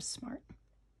 That was smart.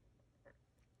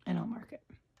 And I'll mark it.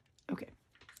 Okay.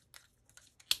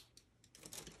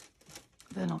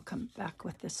 Then I'll come back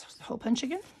with this hole punch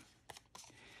again.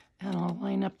 And I'll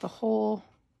line up the hole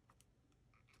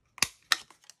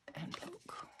and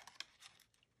poke.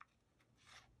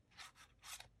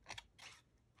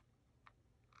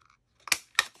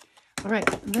 All right,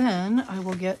 then I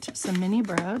will get some mini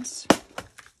brads.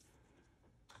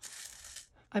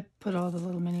 I put all the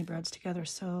little mini brads together,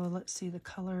 so let's see the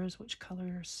colors. Which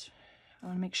colors? I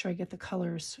want to make sure I get the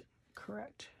colors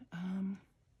correct. I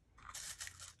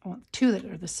want 2 that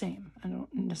are the same. I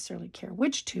don't necessarily care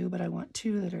which 2, but I want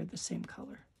 2 that are the same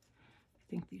color. I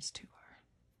think these 2 are.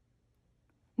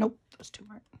 Nope, those 2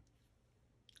 aren't.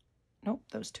 Nope,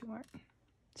 those 2 aren't.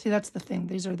 See, that's the thing.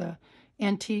 These are the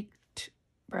antique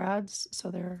brads,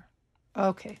 so they're...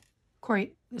 Okay,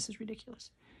 Corey, this is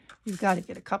ridiculous. You've got to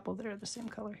get a couple that are the same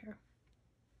color here.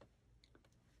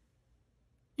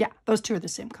 Yeah, those 2 are the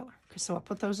same color. Okay, so I'll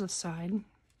put those aside.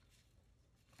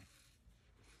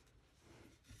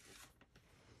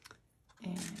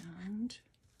 And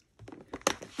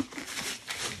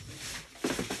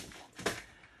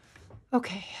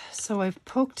okay, so I've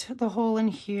poked the hole in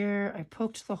here. I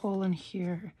poked the hole in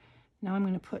here. Now I'm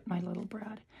going to put my little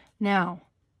brad. Now,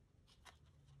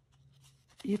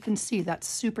 you can see that's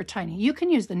super tiny. You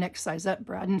can use the next size up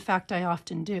brad. In fact, I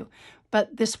often do.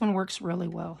 But this one works really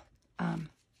well,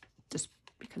 just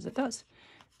because it does.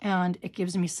 And it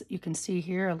gives me, you can see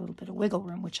here, a little bit of wiggle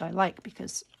room, which I like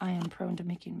because I am prone to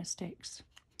making mistakes.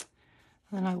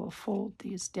 Then I will fold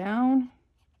these down.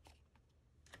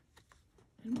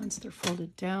 And once they're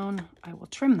folded down, I will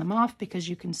trim them off because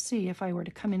you can see if I were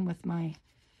to come in with my,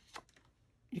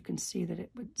 you can see that it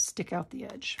would stick out the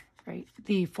edge, right?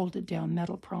 The folded down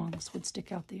metal prongs would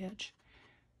stick out the edge.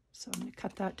 So I'm going to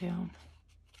cut that down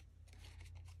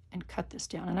and cut this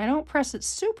down. And I don't press it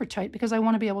super tight because I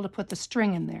want to be able to put the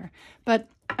string in there. But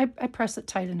I press it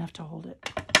tight enough to hold it.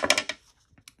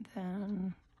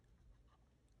 Then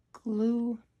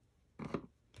glue and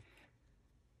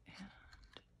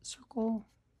circle.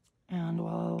 And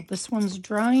while this one's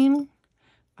drying,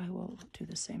 I will do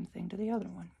the same thing to the other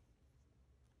one.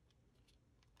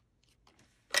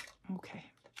 Okay.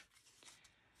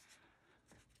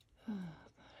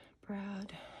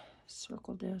 Brad,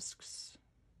 circle discs.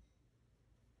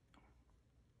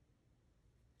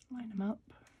 Line them up.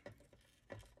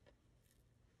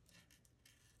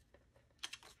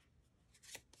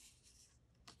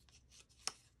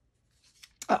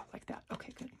 Oh, like that.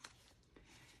 Okay, good.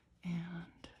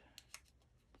 And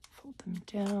fold them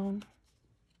down.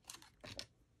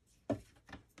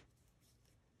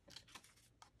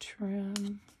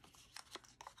 Trim.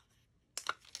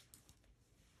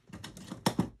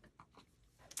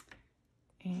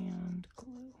 And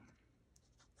glue.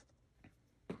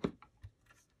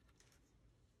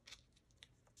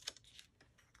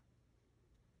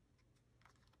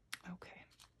 Okay,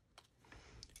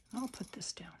 I'll put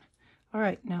this down. All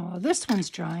right, now while this one's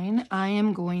drying, I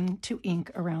am going to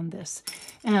ink around this.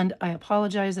 And I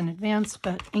apologize in advance,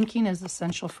 but inking is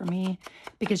essential for me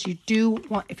because you do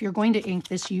want, if you're going to ink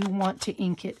this, you want to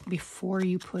ink it before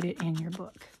you put it in your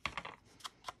book.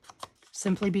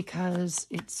 simply because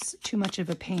it's too much of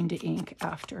a pain to ink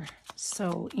after.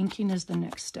 So inking is the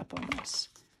next step on this.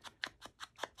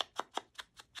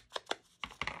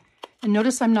 And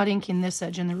notice I'm not inking this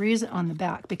edge, and the reason on the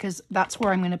back, because that's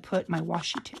where I'm going to put my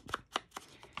washi tape.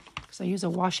 Because I use a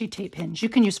washi tape hinge. You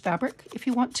can use fabric if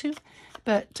you want to,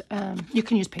 but you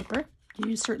can use paper.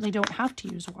 You certainly don't have to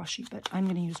use washi, but I'm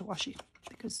going to use a washi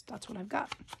because that's what I've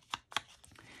got.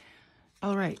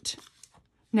 All right.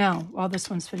 Now, while this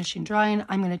one's finishing drying,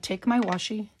 I'm going to take my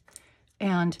washi,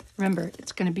 and remember, this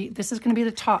is going to be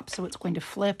the top, so it's going to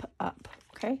flip up,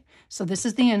 okay? So this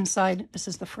is the inside, this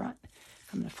is the front.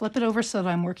 I'm going to flip it over so that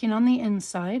I'm working on the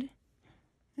inside.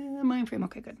 Mind frame,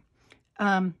 okay, good.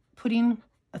 Putting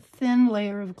a thin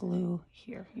layer of glue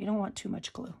here. You don't want too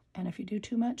much glue, and if you do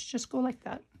too much, just go like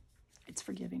that. It's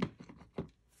forgiving.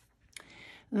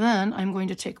 Then I'm going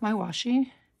to take my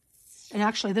washi, and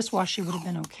actually this washi would have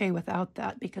been okay without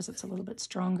that because it's a little bit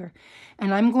stronger.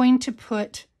 And I'm going to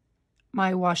put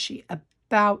my washi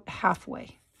about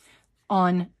halfway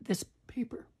on this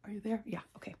paper. Are you there? Yeah,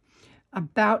 okay.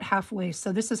 About halfway.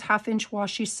 So this is 1/2 inch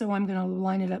washi, so I'm going to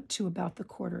line it up to about the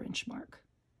 1/4 inch mark.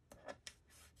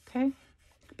 Okay?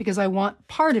 Because I want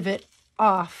part of it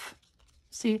off.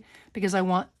 See? Because I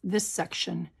want this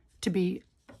section to be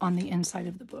on the inside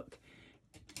of the book.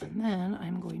 And then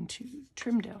I'm going to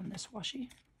trim down this washi.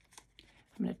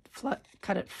 I'm going to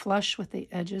cut it flush with the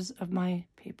edges of my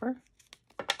paper.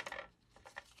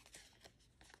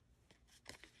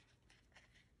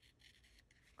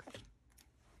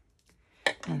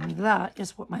 And that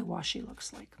is what my washi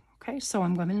looks like. Okay, so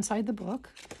I'm going inside the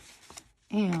book,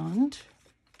 and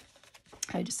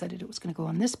I decided it was going to go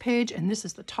on this page, and this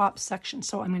is the top section.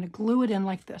 So I'm going to glue it in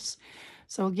like this.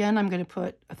 So again, I'm going to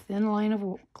put a thin line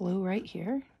of glue right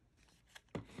here,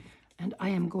 and I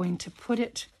am going to put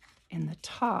it in the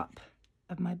top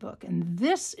of my book. And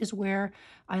this is where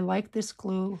I like this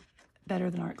glue better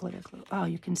than art glitter glue. Oh,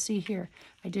 you can see here,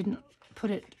 I didn't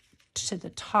put it to the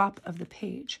top of the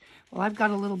page. Well, I've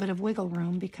got a little bit of wiggle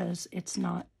room because it's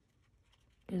not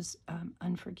as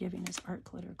unforgiving as art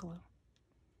glitter glue.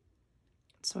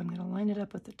 So I'm going to line it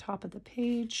up with the top of the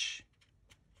page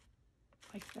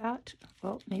like that.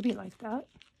 Well, maybe like that.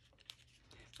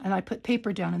 And I put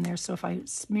paper down in there, so if I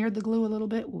smeared the glue a little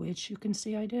bit, which you can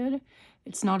see I did,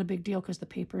 it's not a big deal because the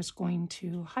paper is going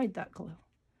to hide that glue.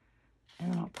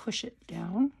 And then I'll push it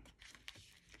down.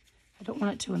 I don't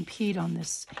want it to impede on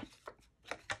this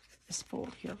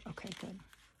fold here. Okay, good.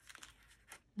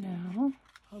 Now,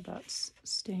 while that's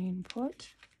staying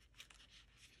put.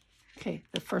 Okay,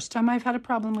 the first time I've had a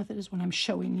problem with it is when I'm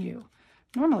showing you.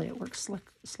 Normally it works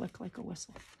slick like a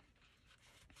whistle.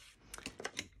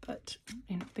 But,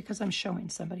 you know, because I'm showing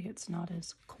somebody, it's not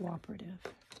as cooperative.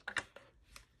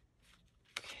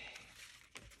 Okay,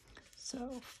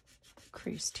 so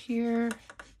creased here,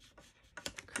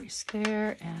 crease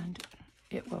there, and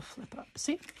it will flip up.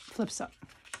 See? Flips up.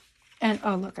 And,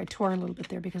 oh, look, I tore a little bit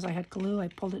there because I had glue. I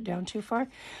pulled it down too far.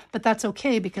 But that's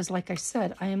okay because, like I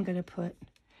said, I am going to put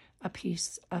a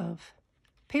piece of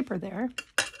paper there.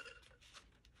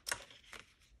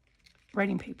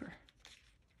 Writing paper.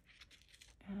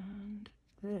 And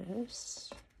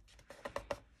this,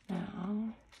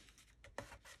 now,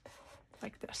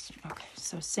 like this. Okay,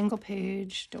 so single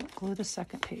page. Don't glue the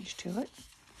second page to it.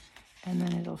 And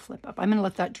then it'll flip up. I'm going to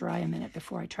let that dry a minute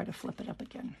before I try to flip it up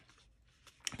again,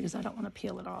 because I don't want to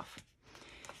peel it off.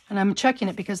 And I'm checking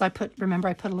it because remember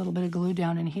I put a little bit of glue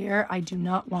down in here. I do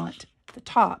not want the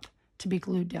top to be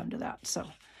glued down to that. So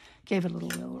gave it a little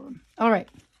wiggle room. All right.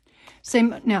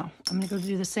 Now, I'm going to go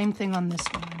do the same thing on this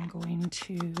one. I'm going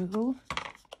to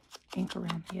ink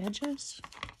around the edges.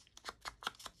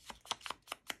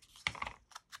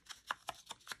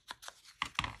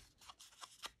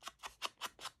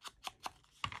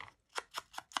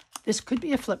 This could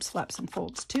be a flips, flaps, and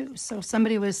folds too. So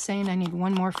somebody was saying I need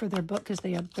one more for their book because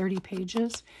they have 30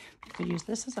 pages. You could use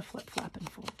this as a flip, flap, and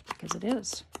fold because it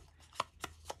is.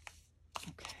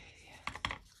 Okay.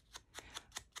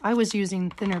 I was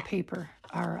using thinner paper,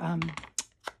 or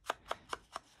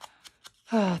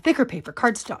thicker paper,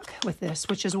 cardstock with this,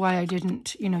 which is why I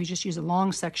didn't, you just use a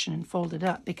long section and fold it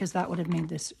up, because that would have made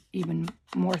this even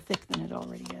more thick than it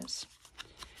already is.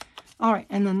 All right,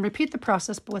 and then repeat the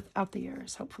process, but without the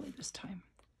errors, hopefully this time.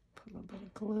 Put a little bit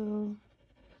of glue.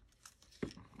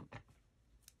 Put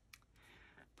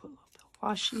a little bit of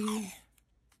washi.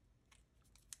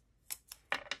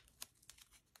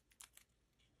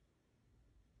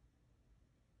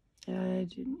 I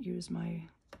didn't use my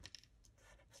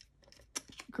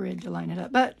grid to line it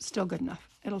up, but still good enough.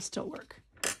 It'll still work.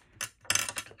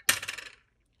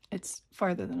 It's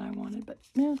farther than I wanted, but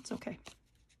yeah, it's okay.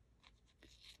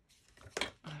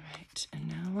 right, and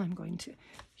now I'm going to,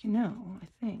 I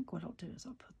think what I'll do is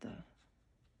I'll put the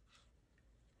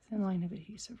thin line of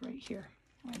adhesive right here.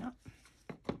 Why not?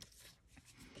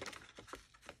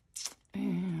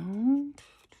 And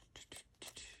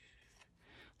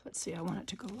let's see, I want it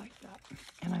to go like that,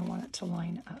 and I want it to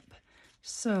line up.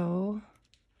 So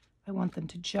I want them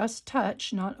to just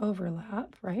touch, not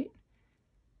overlap, right?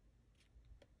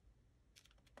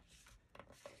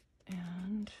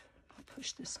 And I'll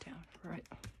push this down, right?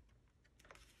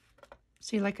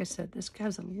 See, like I said, this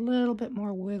has a little bit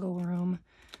more wiggle room,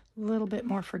 a little bit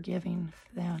more forgiving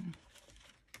than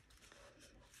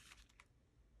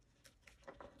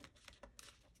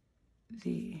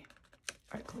the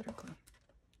art glitter glue.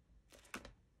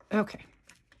 Okay.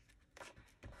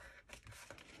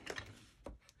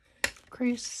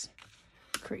 Crease,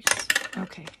 crease.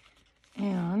 Okay.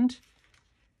 And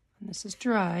when this is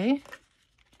dry,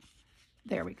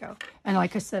 there we go. And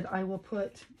like I said, I will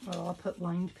put, well, I'll put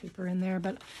lined paper in there,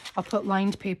 but I'll put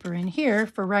lined paper in here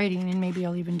for writing, and maybe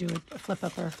I'll even do a flip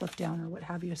up or a flip down or what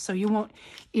have you. So you won't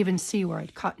even see where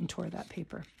I'd cut and tore that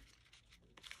paper.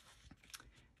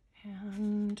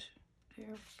 And there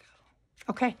we go.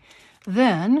 Okay,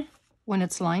 then when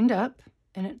it's lined up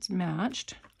and it's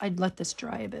matched, I'd let this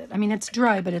dry a bit. I mean, it's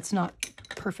dry, but it's not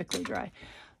perfectly dry.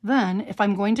 Then if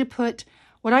I'm going to put,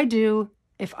 what I do,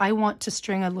 if I want to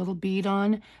string a little bead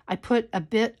on, I put a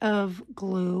bit of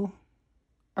glue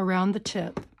around the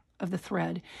tip of the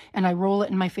thread and I roll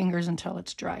it in my fingers until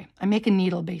it's dry. I make a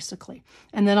needle basically,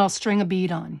 and then I'll string a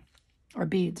bead on, or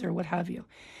beads or what have you.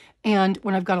 And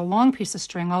when I've got a long piece of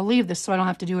string, I'll leave this so I don't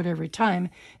have to do it every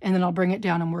time, and then I'll bring it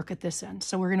down and work at this end.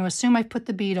 So we're going to assume I've put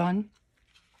the bead on,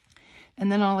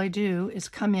 and then all I do is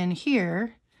come in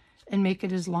here and make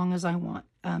it as long as I want.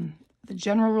 The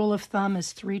general rule of thumb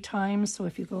is 3 times, so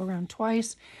if you go around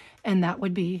twice, and that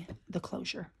would be the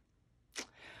closure.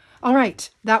 All right,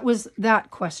 that was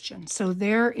that question. So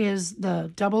there is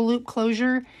the double loop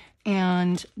closure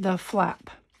and the flap,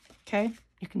 okay?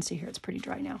 You can see here it's pretty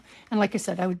dry now. And like I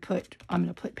said, I'm going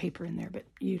to put paper in there, but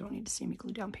you don't need to see me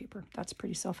glue down paper. That's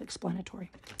pretty self-explanatory.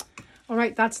 All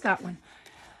right, that's that one.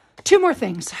 2 more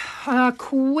things.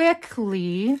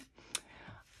 Quickly,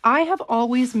 I have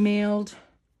always mailed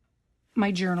my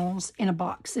journals in a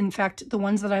box. In fact, the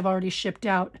ones that I've already shipped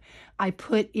out, I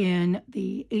put in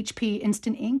the HP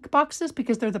Instant Ink boxes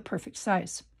because they're the perfect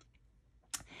size.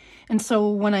 And so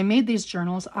when I made these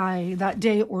journals, I that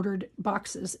day ordered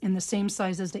boxes in the same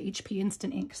size as the HP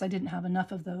Instant Ink because I didn't have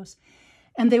enough of those.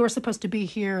 And they were supposed to be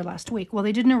here last week. Well,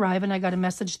 they didn't arrive, and I got a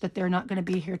message that they're not going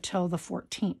to be here till the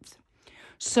 14th.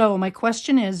 So my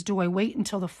question is, do I wait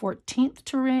until the 14th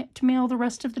to mail the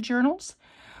rest of the journals?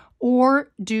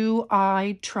 Or do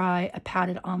I try a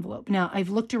padded envelope? Now, I've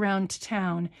looked around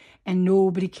town and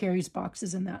nobody carries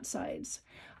boxes in that size.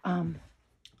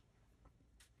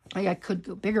 I could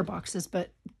go bigger boxes,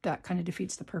 but that kind of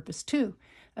defeats the purpose too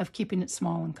of keeping it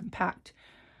small and compact.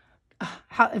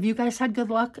 Have you guys had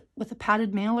good luck with the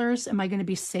padded mailers? Am I going to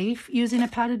be safe using a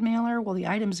padded mailer? Will the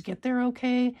items get there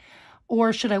okay?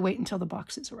 Or should I wait until the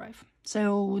boxes arrive?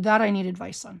 So that I need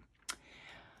advice on.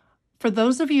 For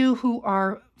those of you who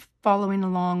are following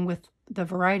along with the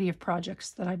variety of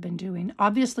projects that I've been doing,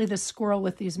 obviously this squirrel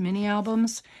with these mini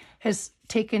albums has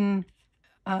taken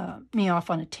me off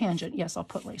on a tangent. Yes, I'll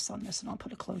put lace on this and I'll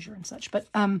put a closure and such. But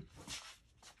and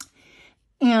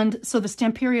so the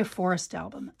Stamperia Forest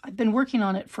album, I've been working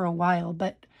on it for a while,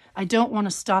 but I don't want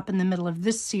to stop in the middle of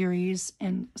this series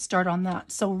and start on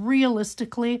that. So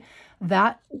realistically,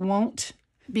 that won't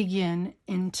begin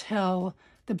until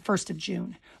the 1st of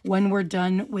June, when we're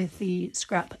done with the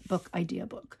scrapbook idea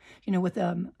book. You know, with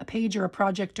a page or a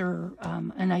project or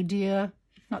an idea,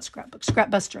 not scrapbook,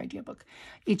 Scrapbuster idea book.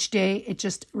 Each day, it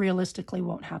just realistically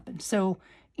won't happen. So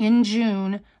in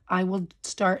June, I will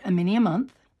start a mini a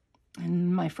month,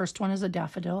 and my first one is a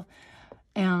daffodil,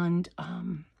 and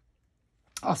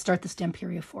I'll start the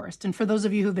Stamperia Forest. And for those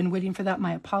of you who've been waiting for that,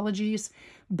 my apologies,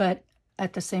 but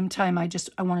at the same time, I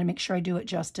want to make sure I do it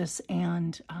justice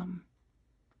and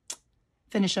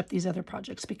finish up these other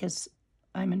projects because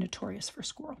I'm a notorious for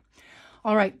squirrel.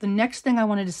 All right, the next thing I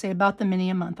wanted to say about the mini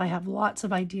a month, I have lots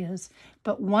of ideas,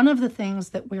 but one of the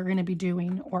things that we're going to be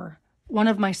doing, or one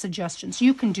of my suggestions,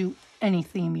 you can do any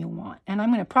theme you want, and I'm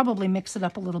going to probably mix it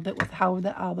up a little bit with how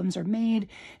the albums are made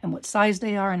and what size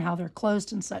they are and how they're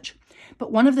closed and such.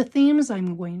 But one of the themes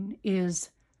I'm going is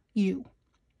you.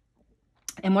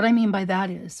 And what I mean by that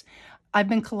is, I've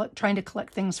been trying to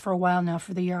collect things for a while now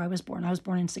for the year I was born. I was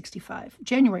born in 65,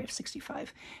 January of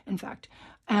 65, in fact.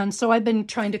 And so I've been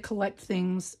trying to collect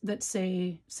things that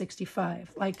say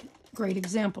 65. Like, great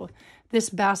example, this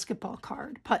basketball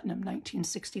card, Putnam,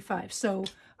 1965. So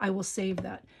I will save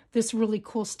that. This really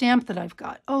cool stamp that I've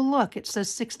got. Oh, look, it says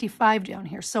 65 down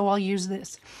here. So I'll use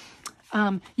this.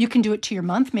 You can do it to your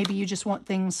month. Maybe you just want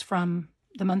things from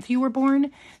the month you were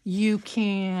born. You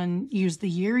can use the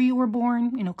year you were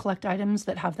born, you know, collect items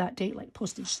that have that date, like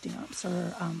postage stamps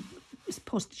or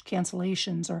postage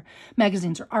cancellations or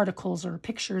magazines or articles or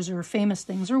pictures or famous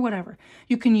things or whatever.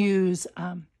 You can use,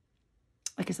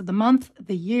 like I said, the month,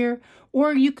 the year,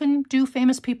 or you can do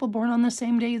famous people born on the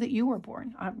same day that you were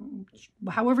born,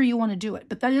 however you want to do it.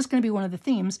 But that is going to be one of the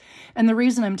themes. And the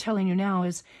reason I'm telling you now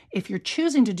is if you're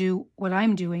choosing to do what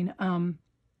I'm doing,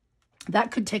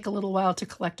 that could take a little while to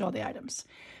collect all the items.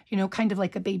 You know, kind of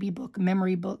like a baby book,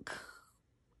 memory book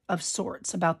of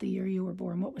sorts about the year you were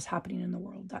born, what was happening in the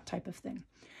world, that type of thing.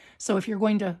 So if you're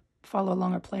going to follow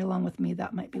along or play along with me,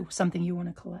 that might be something you want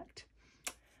to collect.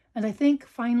 And I think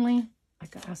finally, I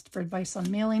got asked for advice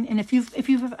on mailing. And if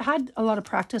you've had a lot of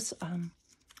practice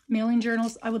mailing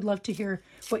journals, I would love to hear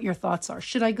what your thoughts are.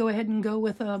 Should I go ahead and go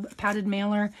with a padded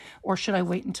mailer, or should I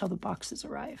wait until the boxes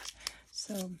arrive?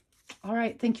 So, all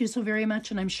right. Thank you so very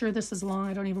much. And I'm sure this is long.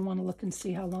 I don't even want to look and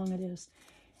see how long it is.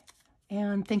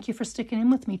 And thank you for sticking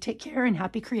in with me. Take care and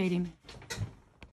happy creating.